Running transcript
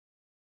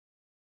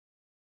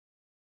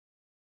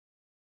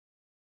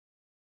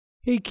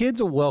Hey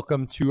kids,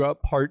 welcome to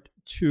part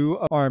 2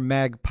 of our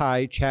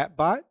Magpie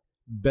Chatbot,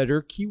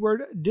 Better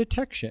Keyword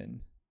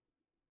Detection.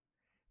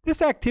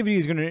 This activity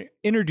is going to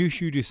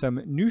introduce you to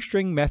some new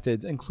string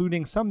methods,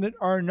 including some that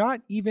are not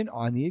even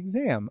on the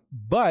exam,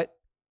 but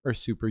are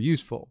super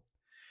useful.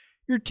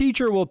 Your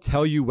teacher will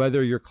tell you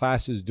whether your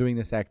class is doing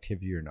this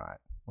activity or not.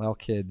 Well,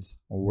 kids,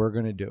 we're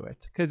going to do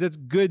it because it's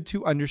good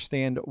to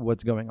understand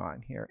what's going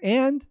on here.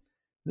 And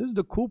this is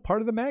the cool part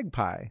of the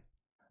Magpie.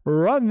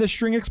 Run the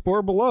string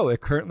explorer below. It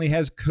currently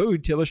has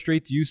code to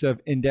illustrate the use of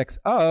index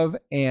of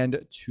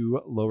and two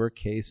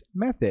lowercase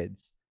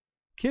methods.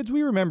 Kids,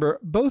 we remember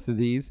both of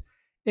these.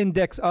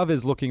 Index of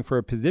is looking for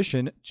a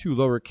position. Two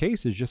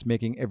lowercase is just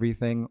making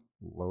everything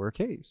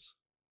lowercase.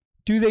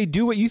 Do they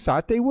do what you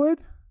thought they would?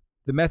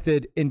 The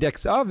method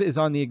index of is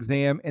on the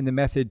exam and the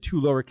method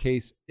two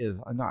lowercase is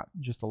not.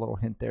 Just a little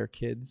hint there,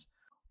 kids.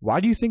 Why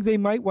do you think they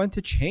might want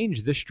to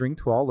change the string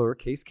to all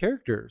lowercase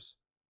characters?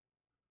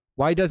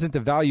 Why doesn't the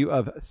value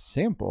of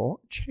sample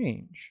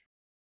change?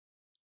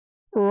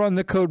 Run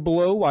the code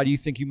below. Why do you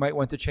think you might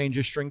want to change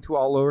a string to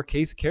all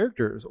lowercase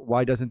characters?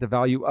 Why doesn't the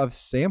value of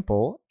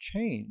sample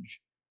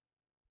change?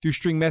 Do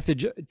string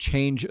methods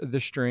change the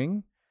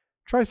string?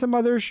 Try some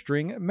other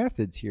string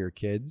methods here,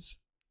 kids.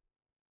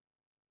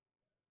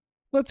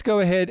 Let's go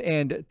ahead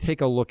and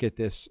take a look at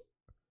this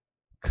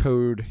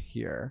code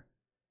here.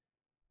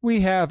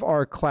 We have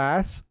our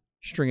class,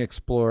 string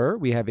explorer.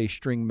 We have a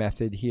string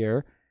method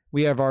here.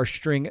 We have our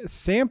string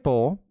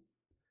sample,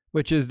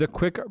 which is the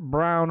quick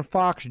brown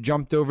fox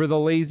jumped over the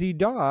lazy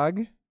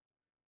dog.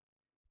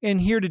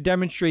 And here to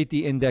demonstrate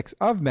the index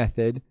of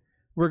method,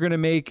 we're going to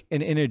make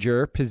an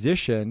integer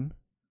position,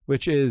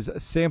 which is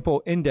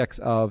sample index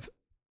of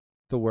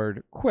the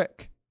word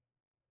quick.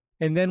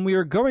 And then we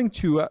are going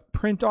to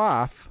print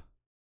off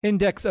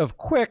index of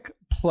quick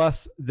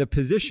plus the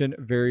position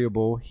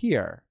variable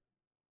here.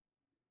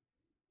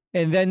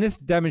 And then this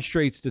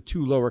demonstrates the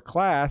two lower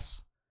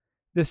class.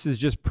 This is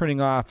just printing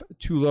off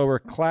two lower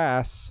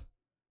class,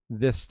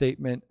 this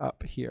statement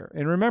up here.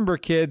 And remember,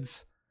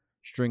 kids,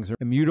 strings are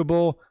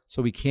immutable,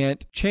 so we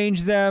can't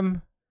change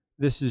them.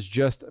 This is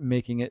just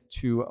making it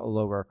to a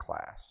lower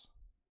class.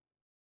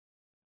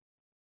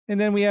 And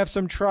then we have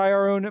some try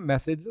our own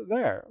methods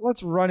there.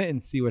 Let's run it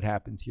and see what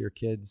happens here,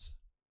 kids.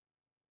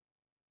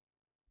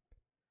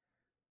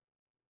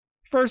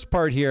 First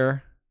part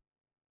here,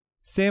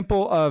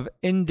 sample of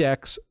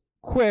index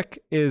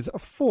quick is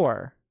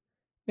 4.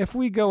 If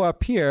we go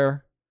up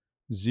here,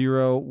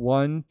 0,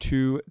 1,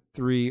 2,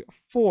 3,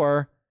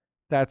 4,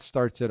 that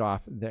starts it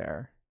off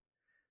there.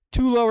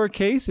 Two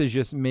lowercase is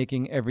just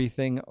making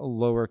everything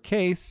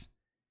lowercase.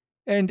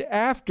 And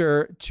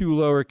after two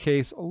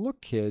lowercase,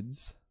 look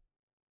kids,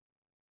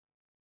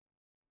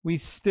 we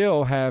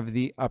still have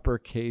the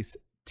uppercase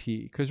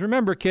T. Because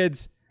remember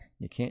kids,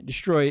 you can't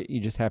destroy it,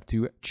 you just have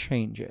to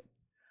change it.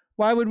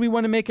 Why would we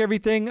want to make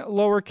everything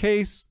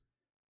lowercase?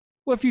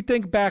 Well, if you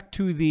think back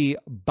to the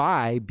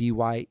by,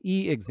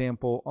 B-Y-E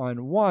example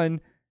on 1,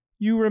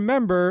 you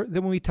remember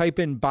that when we type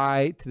in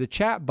by to the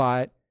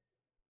chatbot,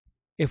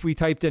 if we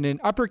typed in an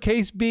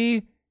uppercase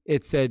B,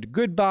 it said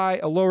goodbye.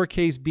 A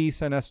lowercase b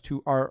sent us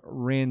to our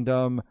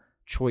random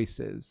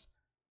choices.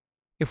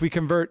 If we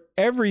convert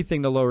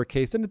everything to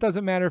lowercase, then it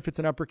doesn't matter if it's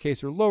an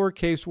uppercase or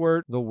lowercase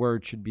word, the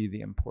word should be the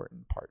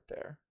important part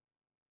there.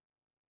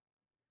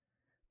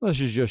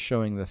 This is just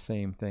showing the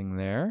same thing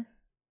there.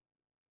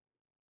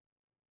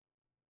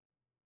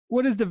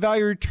 What is the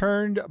value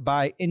returned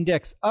by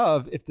index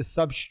of if the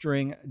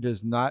substring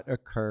does not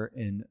occur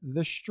in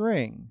the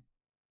string?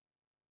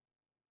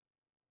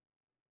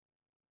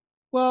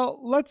 Well,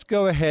 let's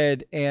go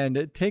ahead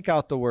and take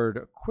out the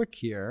word quick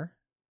here,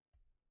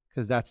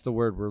 because that's the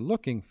word we're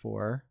looking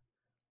for.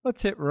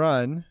 Let's hit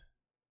run.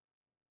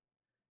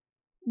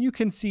 You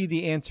can see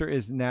the answer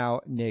is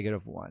now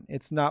 -1.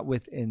 It's not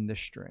within the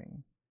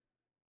string.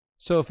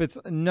 So if it's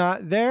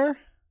not there,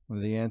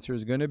 well, the answer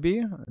is going to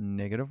be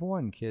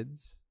 -1,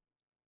 kids.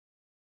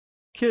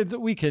 Kids,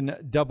 we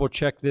can double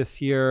check this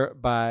here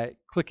by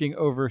clicking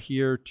over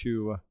here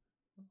to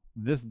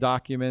this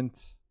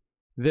document,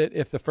 that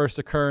if the first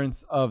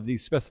occurrence of the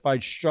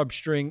specified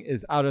substring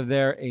is out of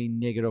there, a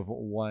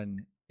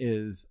 -1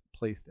 is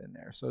placed in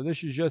there. So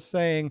this is just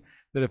saying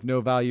that if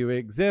no value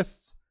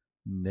exists,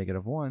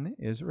 -1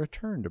 is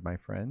returned, my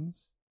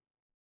friends.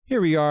 Here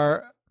we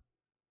are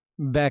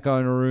back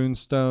on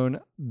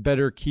Runestone,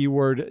 better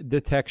keyword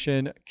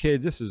detection.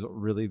 Kids, this is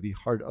really the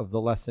heart of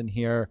the lesson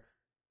here.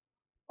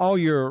 All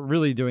you're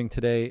really doing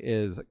today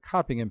is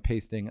copying and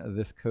pasting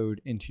this code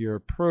into your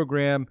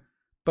program,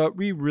 but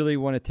we really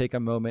want to take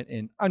a moment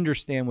and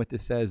understand what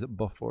this says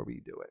before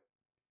we do it.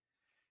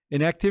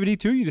 In activity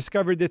 2, you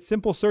discovered that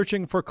simple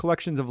searching for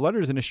collections of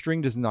letters in a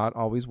string does not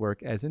always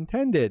work as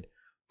intended.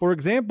 For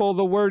example,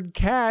 the word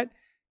cat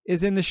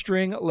is in the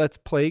string let's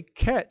play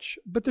catch,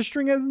 but the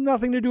string has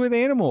nothing to do with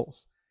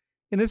animals.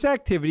 In this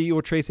activity, you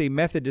will trace a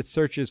method that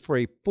searches for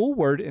a full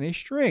word in a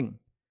string.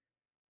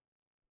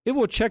 It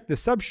will check the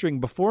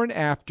substring before and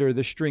after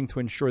the string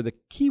to ensure the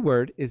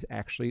keyword is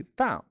actually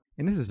found.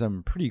 And this is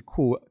some pretty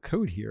cool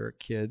code here,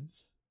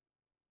 kids.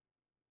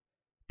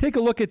 Take a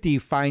look at the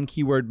find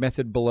keyword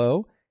method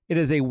below. It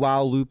has a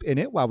while loop in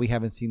it, while we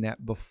haven't seen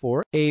that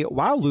before. A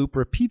while loop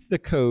repeats the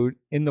code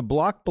in the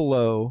block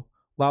below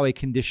while a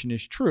condition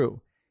is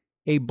true.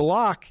 A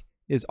block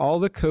is all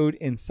the code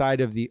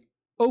inside of the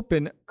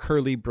open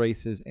curly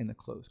braces and the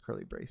closed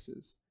curly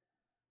braces.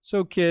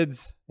 So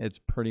kids, it's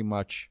pretty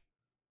much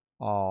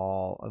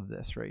all of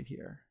this right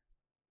here.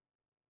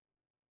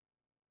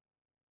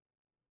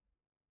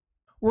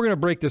 We're going to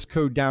break this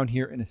code down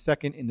here in a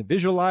second in the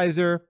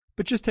visualizer,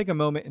 but just take a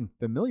moment and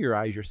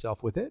familiarize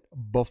yourself with it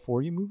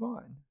before you move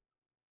on.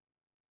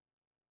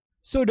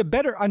 So to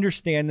better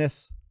understand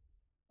this,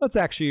 let's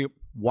actually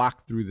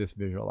walk through this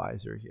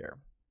visualizer here.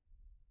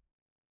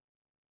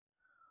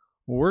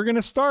 We're going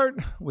to start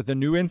with a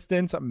new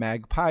instance of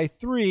Magpie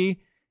 3,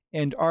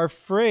 and our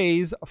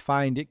phrase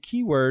find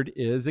keyword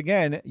is,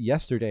 again,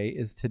 yesterday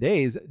is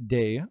today's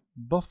day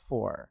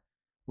before.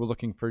 We're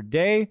looking for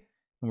day,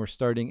 and we're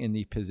starting in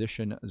the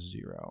position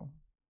 0.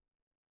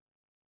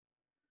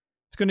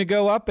 It's going to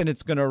go up and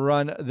it's going to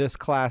run this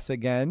class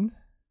again.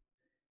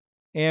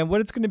 And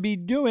what it's going to be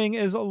doing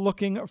is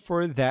looking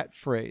for that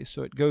phrase.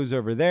 So it goes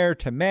over there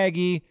to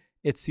Maggie.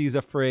 It sees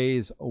a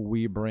phrase.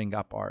 We bring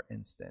up our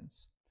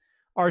instance.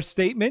 Our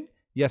statement,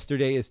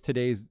 yesterday is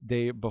today's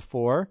day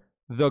before.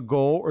 The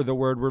goal or the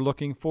word we're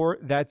looking for,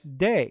 that's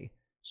day.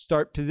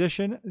 Start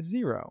position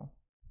 0.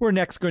 We're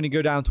next going to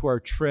go down to our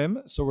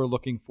trim. So we're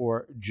looking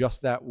for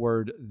just that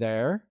word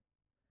there.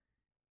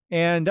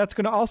 And that's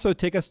going to also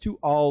take us to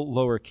all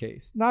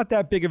lowercase. Not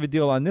that big of a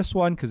deal on this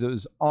one because it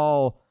was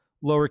all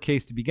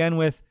lowercase to begin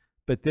with,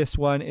 but this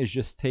one is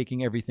just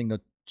taking everything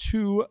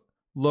to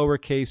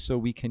lowercase so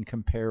we can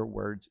compare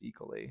words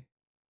equally.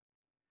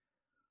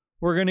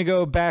 We're going to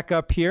go back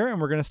up here and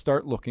we're going to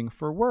start looking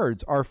for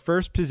words. Our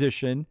first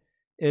position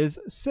is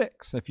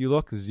 6. If you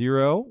look,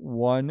 0,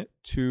 1,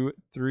 2,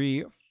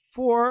 3,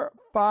 4,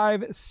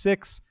 5,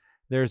 6.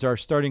 There's our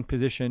starting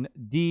position,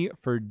 D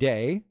for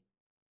day.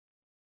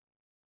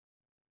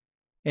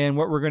 And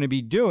what we're going to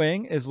be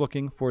doing is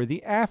looking for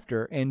the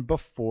after and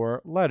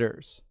before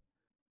letters.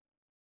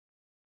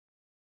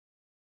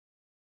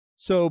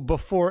 So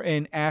before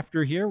and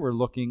after here, we're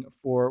looking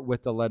for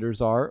what the letters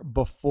are.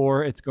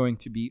 Before, it's going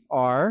to be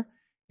R.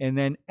 And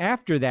then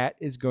after that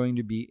is going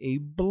to be a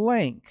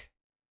blank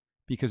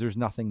because there's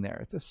nothing there.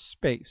 It's a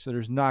space, so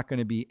there's not going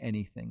to be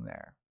anything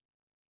there.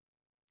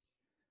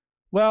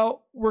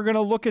 Well, we're going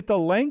to look at the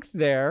length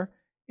there.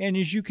 And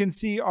as you can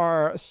see,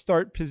 our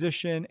start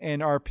position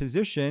and our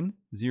position,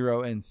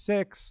 0 and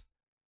 6,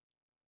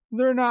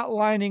 they're not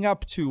lining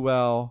up too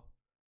well.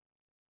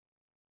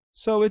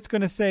 So it's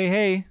going to say,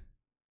 hey,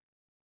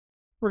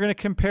 we're going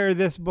to compare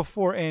this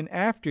before and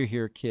after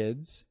here,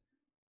 kids.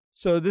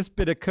 So this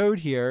bit of code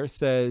here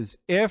says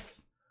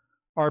if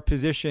our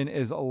position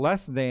is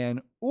less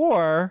than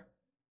or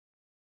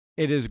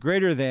it is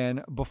greater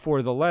than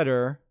before the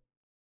letter,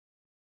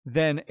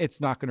 then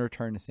it's not going to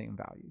return the same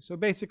value. So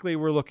basically,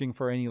 we're looking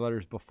for any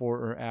letters before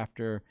or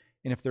after.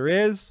 And if there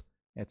is,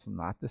 it's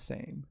not the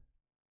same.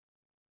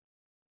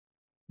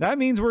 That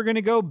means we're going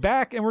to go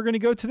back and we're going to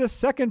go to the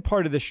second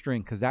part of the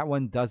string because that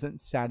one doesn't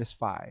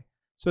satisfy.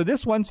 So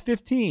this one's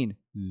 15.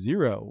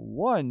 0,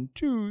 1,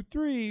 2,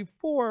 3,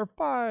 4,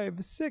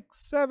 5, 6,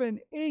 7,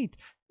 8,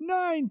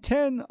 9,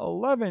 10,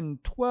 11,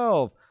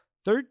 12,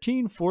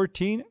 13,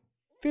 14,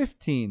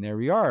 15. There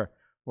we are.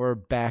 We're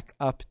back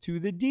up to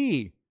the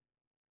D.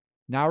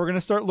 Now we're going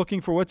to start looking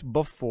for what's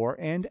before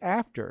and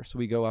after. So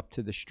we go up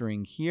to the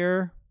string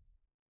here.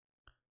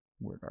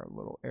 Where'd our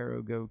little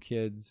arrow go,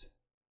 kids?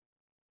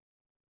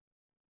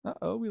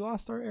 Uh-oh, we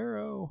lost our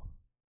arrow.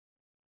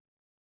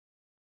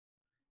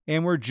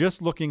 And we're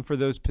just looking for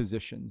those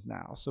positions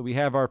now. So we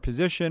have our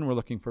position. We're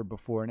looking for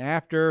before and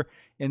after.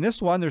 In this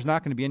one, there's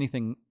not going to be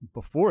anything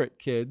before it,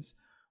 kids.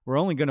 We're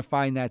only going to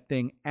find that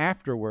thing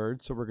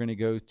afterwards. So we're going to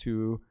go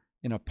to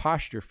an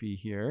apostrophe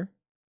here.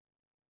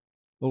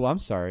 Oh, I'm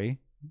sorry.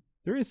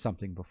 There is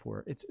something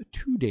before. It's a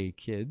today,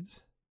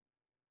 kids.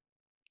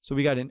 So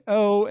we got an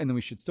O, and then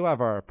we should still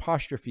have our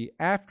apostrophe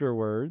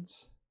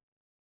afterwards.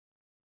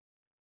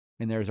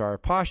 And there's our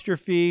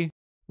apostrophe.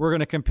 We're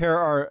going to compare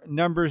our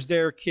numbers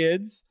there,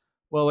 kids.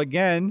 Well,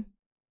 again,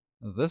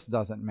 this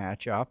doesn't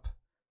match up.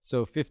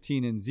 So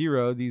 15 and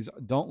 0, these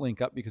don't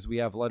link up because we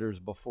have letters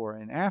before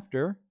and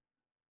after.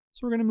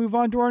 So we're going to move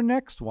on to our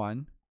next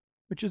one,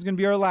 which is going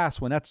to be our last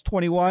one. That's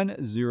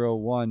 21, 0,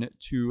 1,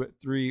 2,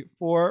 3,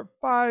 4,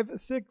 5,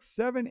 6,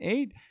 7,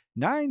 8,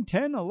 9,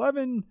 10,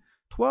 11,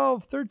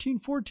 12, 13,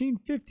 14,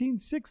 15,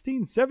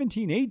 16,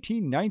 17,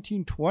 18,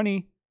 19,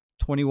 20,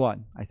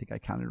 21. I think I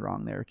counted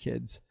wrong there,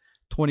 kids.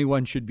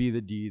 21 should be the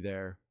D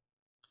there.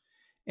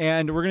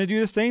 And we're going to do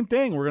the same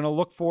thing. We're going to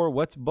look for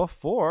what's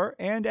before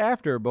and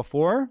after.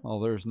 Before, well,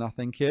 there's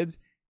nothing, kids.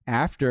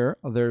 After,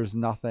 there's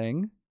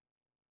nothing.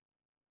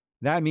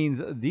 That means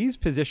these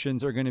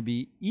positions are going to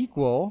be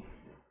equal.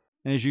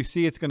 And as you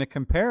see, it's going to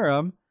compare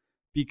them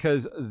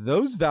because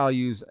those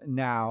values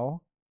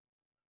now,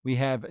 we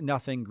have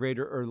nothing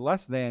greater or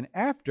less than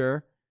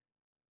after.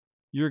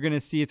 You're going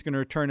to see it's going to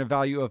return a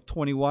value of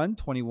 21.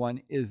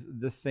 21 is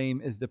the same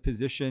as the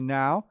position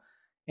now.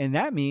 And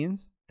that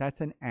means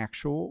that's an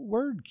actual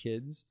word,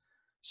 kids.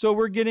 So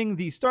we're getting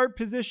the start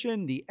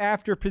position, the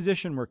after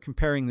position. We're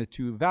comparing the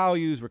two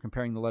values. We're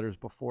comparing the letters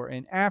before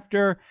and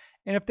after.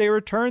 And if they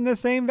return the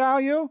same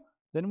value,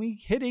 then we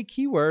hit a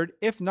keyword.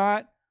 If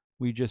not,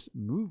 we just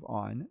move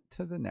on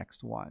to the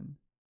next one.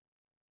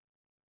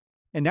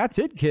 And that's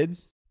it,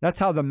 kids. That's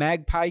how the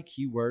Magpie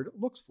keyword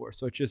looks for.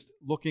 So it's just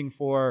looking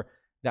for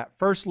that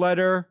first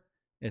letter.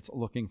 It's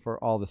looking for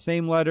all the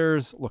same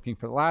letters, looking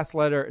for the last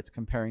letter. It's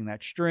comparing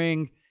that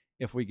string.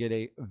 If we get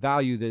a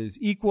value that is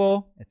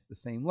equal, it's the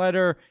same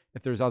letter.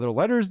 If there's other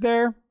letters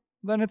there,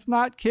 then it's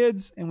not,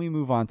 kids, and we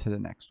move on to the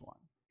next one.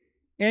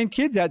 And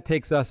kids, that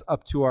takes us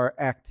up to our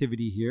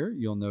activity here.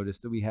 You'll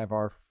notice that we have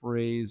our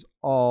phrase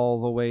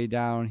all the way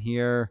down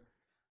here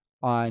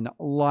on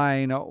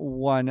line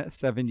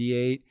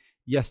 178.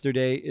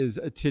 Yesterday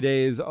is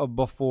today's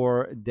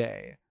before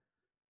day.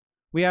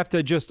 We have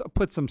to just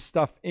put some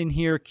stuff in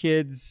here,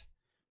 kids.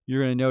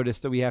 You're going to notice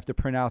that we have to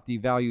print out the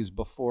values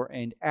before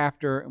and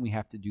after, and we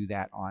have to do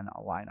that on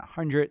line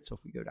 100. So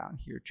if we go down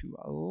here to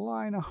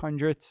line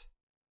 100,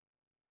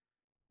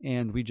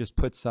 and we just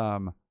put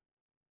some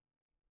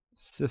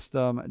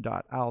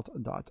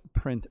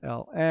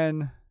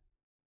system.out.println,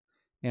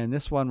 and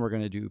this one we're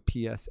going to do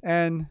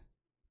PSN.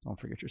 Don't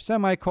forget your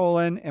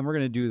semicolon, and we're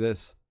going to do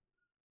this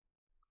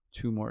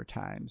 2 more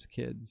times,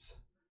 kids.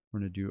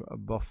 We're going to do a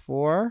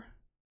before,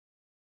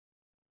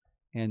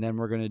 and then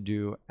we're going to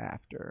do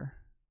after.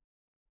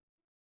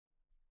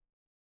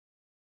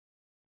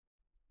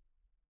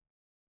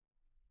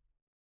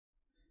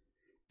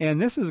 And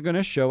this is going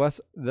to show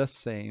us the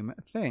same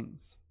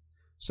things.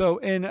 So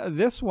in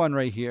this one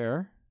right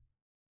here,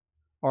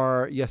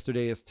 our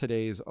yesterday is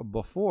today's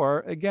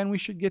before, again, we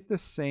should get the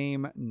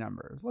same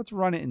numbers. Let's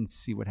run it and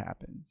see what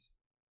happens.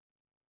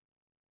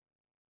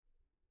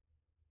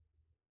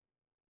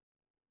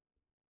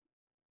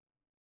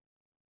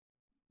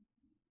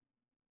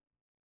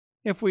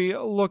 If we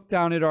look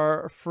down at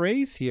our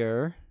phrase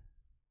here,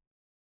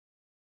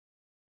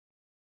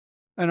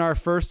 in our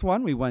first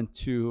one, we went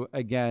to,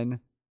 again,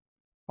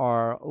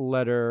 our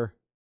letter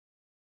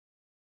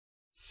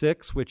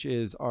 6, which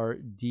is our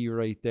D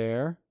right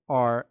there.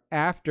 Our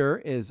after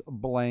is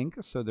blank,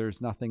 so there's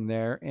nothing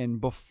there.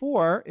 And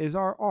before is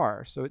our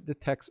R, so it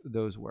detects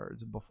those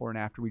words. Before and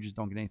after, we just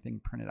don't get anything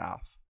printed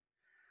off.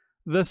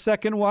 The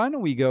second one,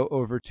 we go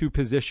over to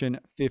position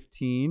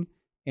 15.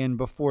 And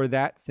before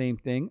that, same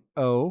thing,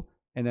 O.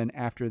 And then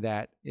after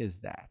that is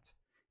that.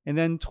 And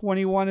then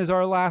 21 is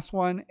our last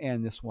one.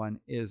 And this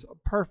one is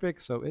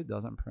perfect, so it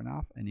doesn't print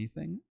off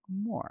anything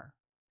more,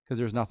 because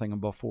there's nothing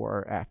before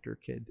or after,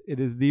 kids. It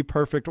is the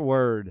perfect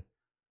word.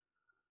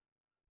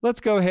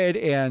 Let's go ahead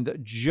and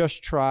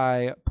just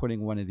try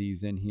putting one of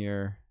these in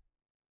here.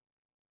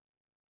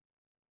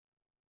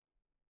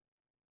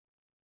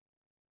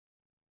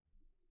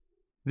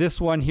 This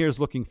one here is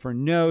looking for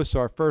no, so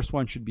our first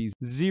one should be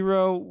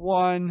 0,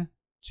 1,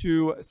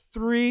 2,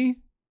 3.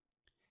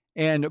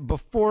 And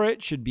before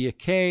it should be a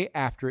K,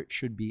 after it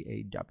should be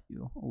a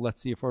W.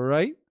 Let's see if we're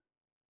right.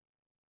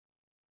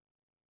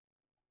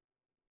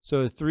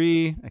 So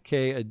 3, a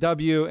K, a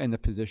W, and the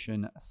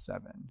position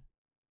 7.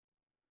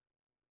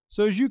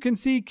 So as you can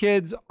see,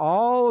 kids,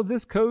 all of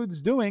this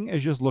code's doing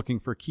is just looking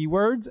for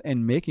keywords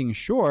and making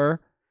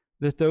sure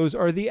that those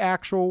are the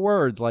actual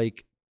words,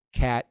 like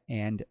cat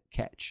and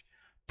catch.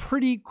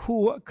 Pretty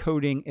cool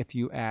coding, if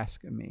you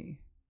ask me.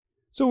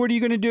 So what are you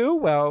going to do?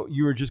 Well,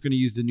 you are just going to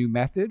use the new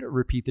method,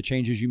 repeat the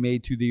changes you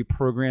made to the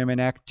program and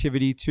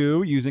activity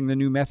 2 using the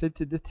new method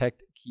to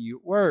detect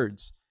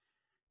keywords.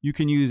 You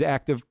can use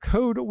active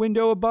code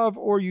window above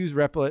or use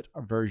Replit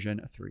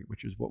version 3,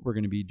 which is what we're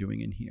going to be doing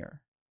in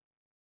here.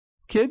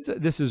 Kids,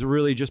 this is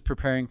really just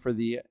preparing for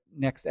the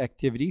next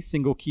activity.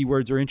 Single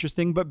keywords are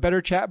interesting, but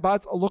better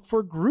chatbots look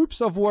for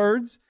groups of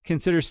words.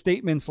 Consider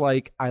statements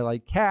like, I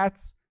like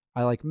cats,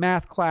 I like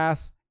math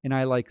class, and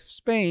I like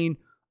Spain.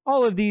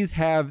 All of these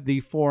have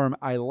the form,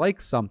 I like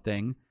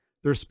something.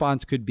 The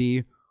response could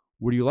be,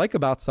 what do you like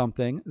about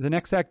something? The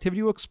next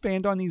activity will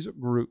expand on these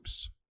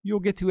groups.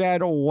 You'll get to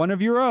add one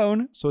of your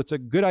own, so it's a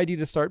good idea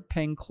to start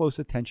paying close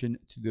attention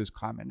to those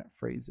common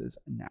phrases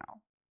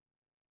now.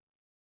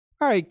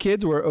 All right,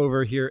 kids, we're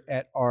over here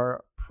at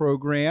our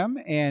program,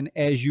 and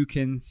as you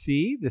can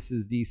see, this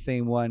is the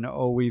same one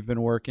we've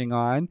been working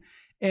on.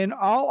 And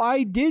all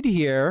I did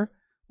here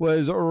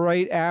was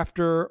right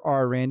after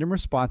our random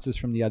responses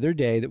from the other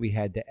day that we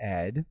had to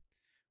add,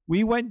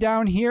 we went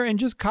down here and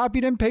just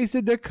copied and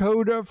pasted the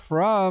code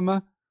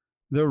from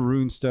the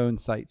Runestone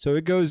site. So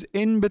it goes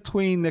in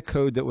between the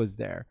code that was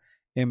there,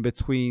 in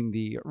between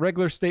the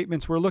regular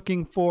statements we're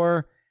looking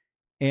for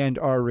and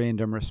our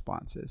random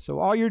responses. So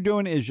all you're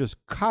doing is just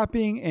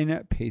copying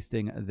and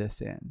pasting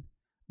this in.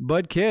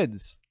 But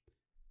kids,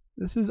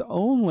 this is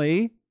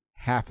only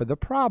half of the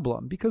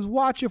problem, because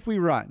watch if we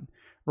run.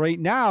 Right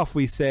now, if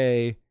we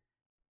say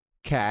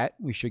cat,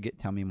 we should get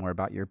tell me more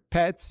about your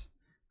pets.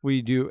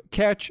 We do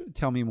catch,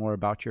 tell me more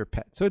about your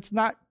pet. So it's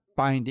not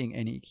finding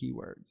any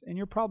keywords. And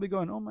you're probably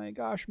going, oh my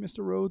gosh, Mr.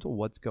 Rhodes,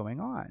 what's going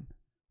on?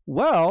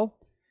 Well,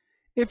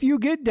 if you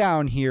get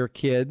down here,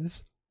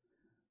 kids,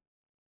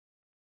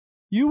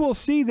 you will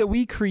see that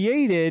we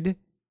created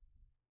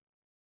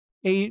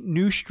a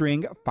new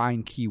string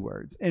find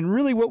keywords. And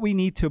really what we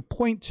need to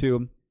point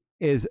to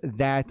is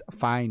that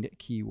find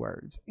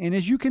keywords. And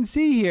as you can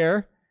see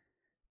here,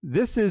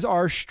 this is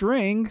our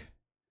string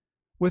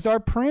with our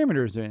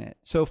parameters in it.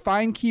 So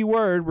find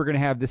keyword, we're going to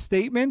have the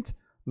statement,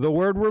 the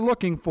word we're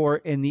looking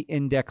for, and the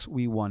index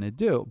we want to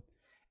do.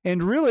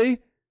 And really,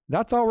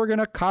 that's all we're going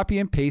to copy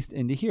and paste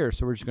into here.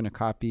 So we're just going to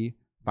copy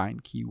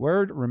find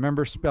keyword.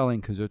 Remember spelling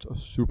because it's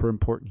super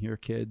important here,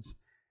 kids.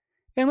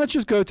 And let's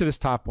just go to this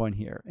top one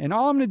here. And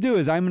all I'm going to do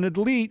is I'm going to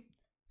delete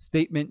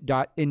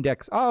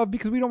statement.indexOf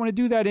because we don't want to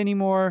do that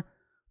anymore.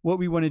 What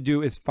we want to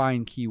do is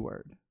find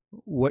keyword.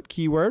 What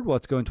keyword? Well,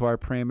 let's go into our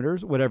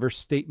parameters, whatever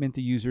statement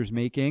the user is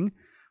making.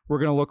 We're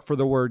going to look for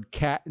the word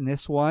cat in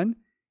this one.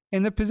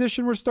 And the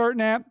position we're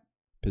starting at,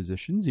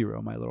 position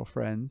 0, my little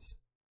friends.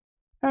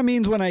 That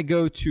means when I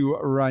go to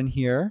run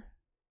here,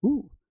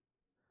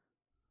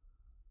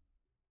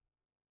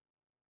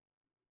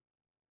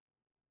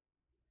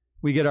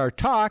 we get our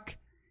talk.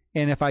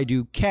 And if I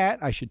do cat,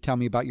 I should tell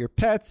me about your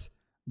pets.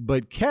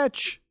 But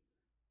catch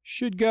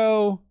should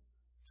go,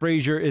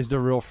 Frasier is the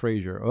real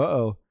Frasier.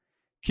 Uh-oh.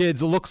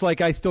 Kids, it looks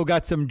like I still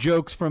got some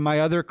jokes from my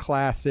other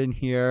class in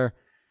here.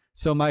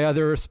 So my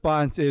other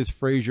response is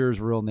Frasier's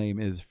real name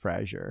is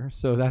Frasier.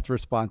 So that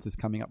response is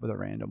coming up with a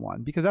random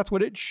one because that's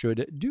what it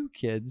should do,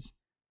 kids.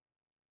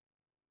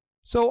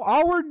 So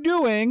all we're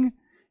doing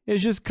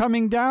is just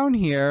coming down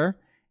here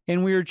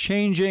and we are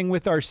changing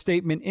with our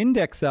statement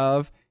index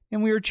of,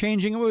 and we are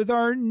changing it with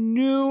our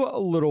new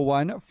little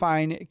one,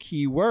 find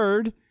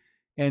keyword.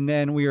 And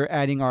then we are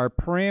adding our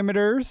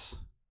parameters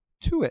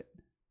to it.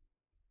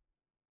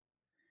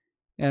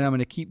 And I'm going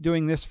to keep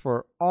doing this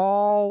for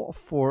all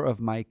 4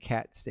 of my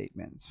cat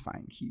statements.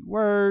 Find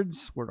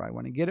keywords. Where do I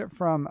want to get it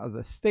from?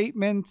 The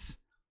statement.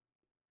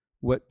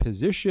 What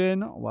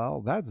position?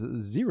 Well, that's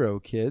 0,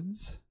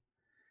 kids.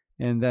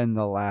 And then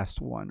the last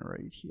one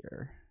right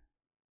here.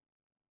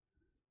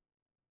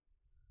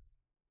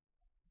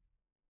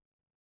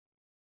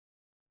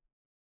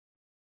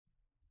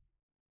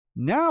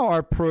 Now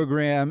our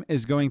program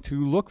is going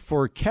to look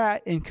for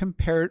cat and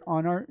compare it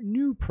on our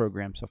new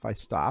program. So if I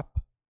stop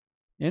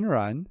and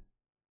run,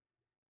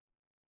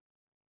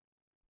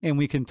 and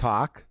we can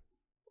talk,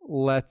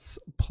 let's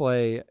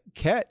play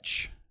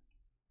catch.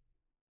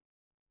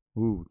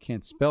 Ooh,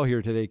 can't spell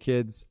here today,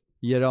 kids.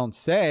 You don't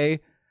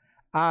say.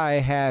 I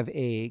have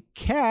a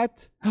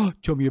cat.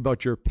 Tell me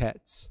about your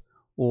pets.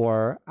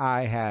 Or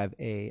I have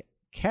a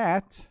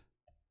cat.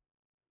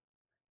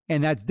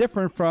 And that's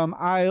different from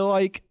I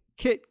like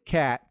Kit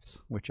Kats,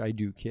 which I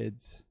do,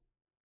 kids.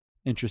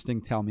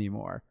 Interesting, tell me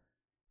more.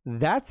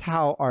 That's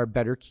how our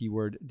better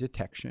keyword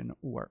detection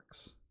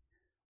works.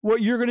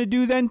 What you're going to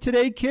do then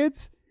today,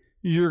 kids,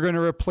 you're going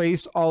to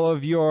replace all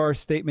of your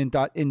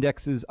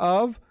statement.indexes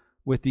of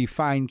with the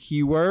find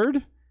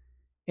keyword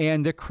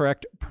and the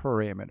correct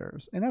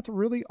parameters. And that's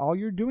really all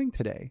you're doing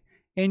today.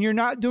 And you're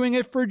not doing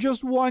it for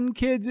just one,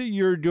 kids.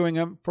 You're doing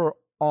them for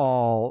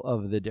all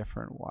of the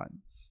different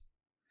ones.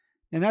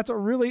 And that's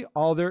really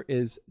all there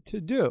is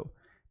to do.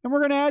 And we're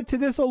going to add to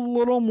this a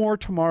little more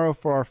tomorrow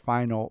for our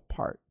final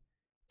part.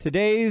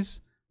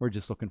 Today's, we're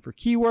just looking for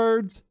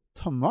keywords.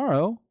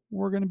 Tomorrow,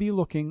 we're going to be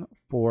looking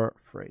for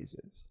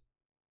phrases.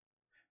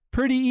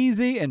 Pretty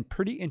easy and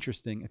pretty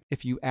interesting,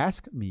 if you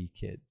ask me,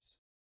 kids.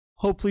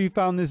 Hopefully you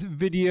found this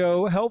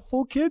video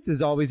helpful, kids.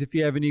 As always, if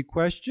you have any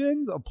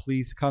questions,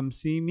 please come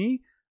see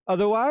me.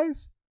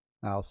 Otherwise,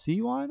 I'll see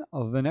you on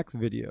the next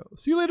video.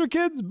 See you later,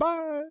 kids.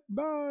 Bye.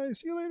 Bye.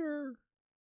 See you later.